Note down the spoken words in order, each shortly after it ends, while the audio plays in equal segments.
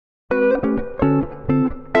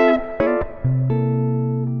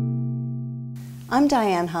I'm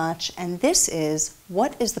Diane Hoch, and this is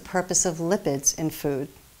What is the Purpose of Lipids in Food?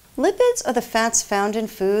 Lipids are the fats found in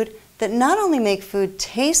food that not only make food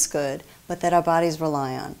taste good, but that our bodies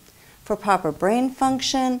rely on for proper brain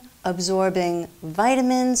function, absorbing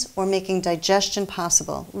vitamins, or making digestion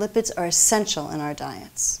possible. Lipids are essential in our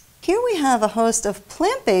diets. Here we have a host of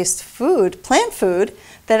plant-based food, plant food,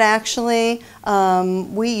 that actually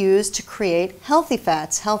we use to create healthy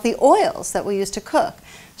fats, healthy oils that we use to cook.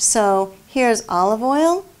 So here's olive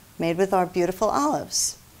oil made with our beautiful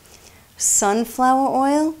olives, sunflower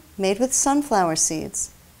oil made with sunflower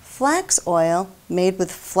seeds, flax oil made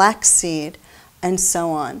with flax seed, and so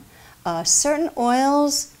on. Certain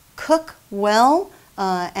oils cook well,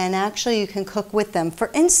 and actually you can cook with them. For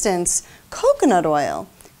instance, coconut oil.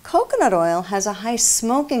 Coconut oil has a high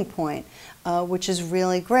smoking point, which is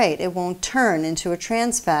really great. It won't turn into a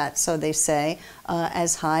trans fat, so they say,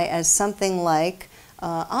 as high as something like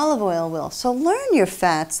olive oil will. So learn your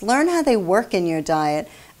fats, learn how they work in your diet.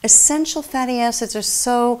 Essential fatty acids are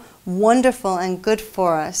so wonderful and good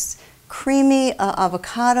for us. Creamy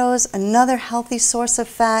avocados, another healthy source of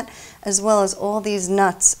fat, as well as all these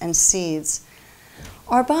nuts and seeds.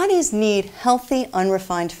 Our bodies need healthy,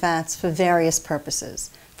 unrefined fats for various purposes,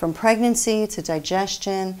 from pregnancy to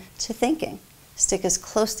digestion to thinking. Stick as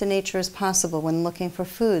close to nature as possible when looking for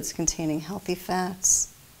foods containing healthy fats.